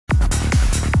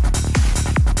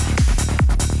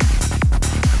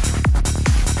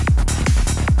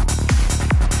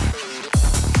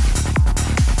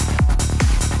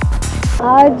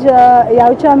आज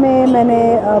याउचा में मैंने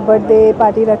बर्थडे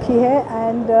पार्टी रखी है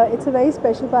and it's a very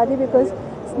special party because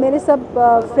मेरे सब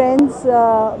फ्रेंड्स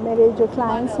मेरे जो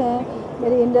क्लाइंट्स हैं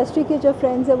मेरी इंडस्ट्री के जो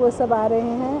फ्रेंड्स हैं वो सब आ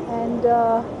रहे हैं and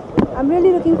I am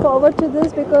really looking forward to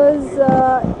this because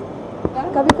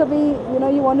कभी कभी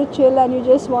you want to chill and you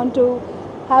just want to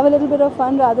have a little bit of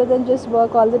fun rather than just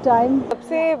work all the time.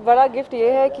 सबसे बड़ा gift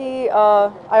ये है कि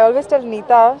I always tell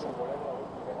Neeta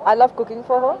I love cooking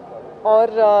for her. Or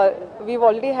we've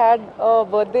already had a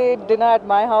birthday dinner at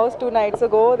my house 2 nights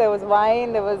ago. There was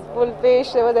wine, there was full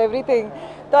fish, there was everything.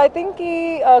 तो I think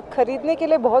कि खरीदने के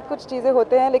लिए बहुत कुछ चीज़ें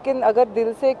होते हैं, लेकिन अगर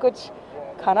दिल से कुछ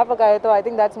खाना पकाए तो I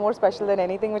think that's more special than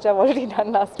anything which I've already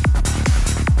done last.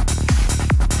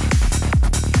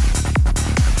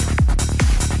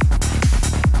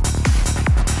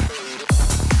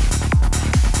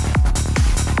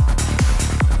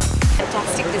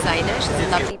 Designer. She's a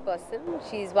lovely person.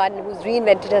 She's one who's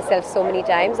reinvented herself so many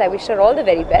times. I wish her all the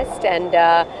very best and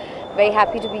very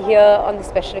happy to be here on this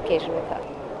special occasion with her.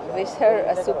 Wish her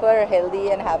a super healthy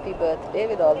and happy birthday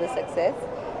with all the success.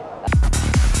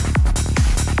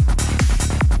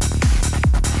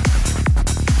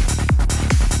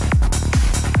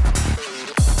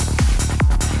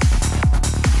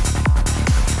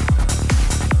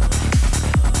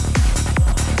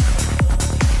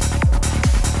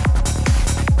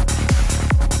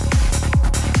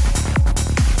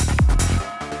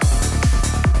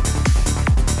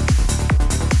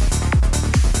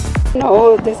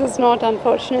 No, this is not,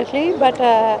 unfortunately, but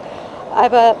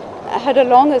I've had a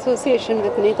long association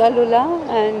with Neeta Lulla,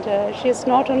 and she's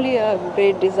not only a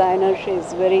great designer,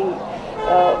 she's a very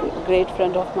great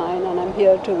friend of mine, and I'm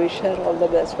here to wish her all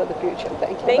the best for the future.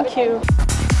 Thank you. Thank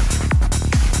you.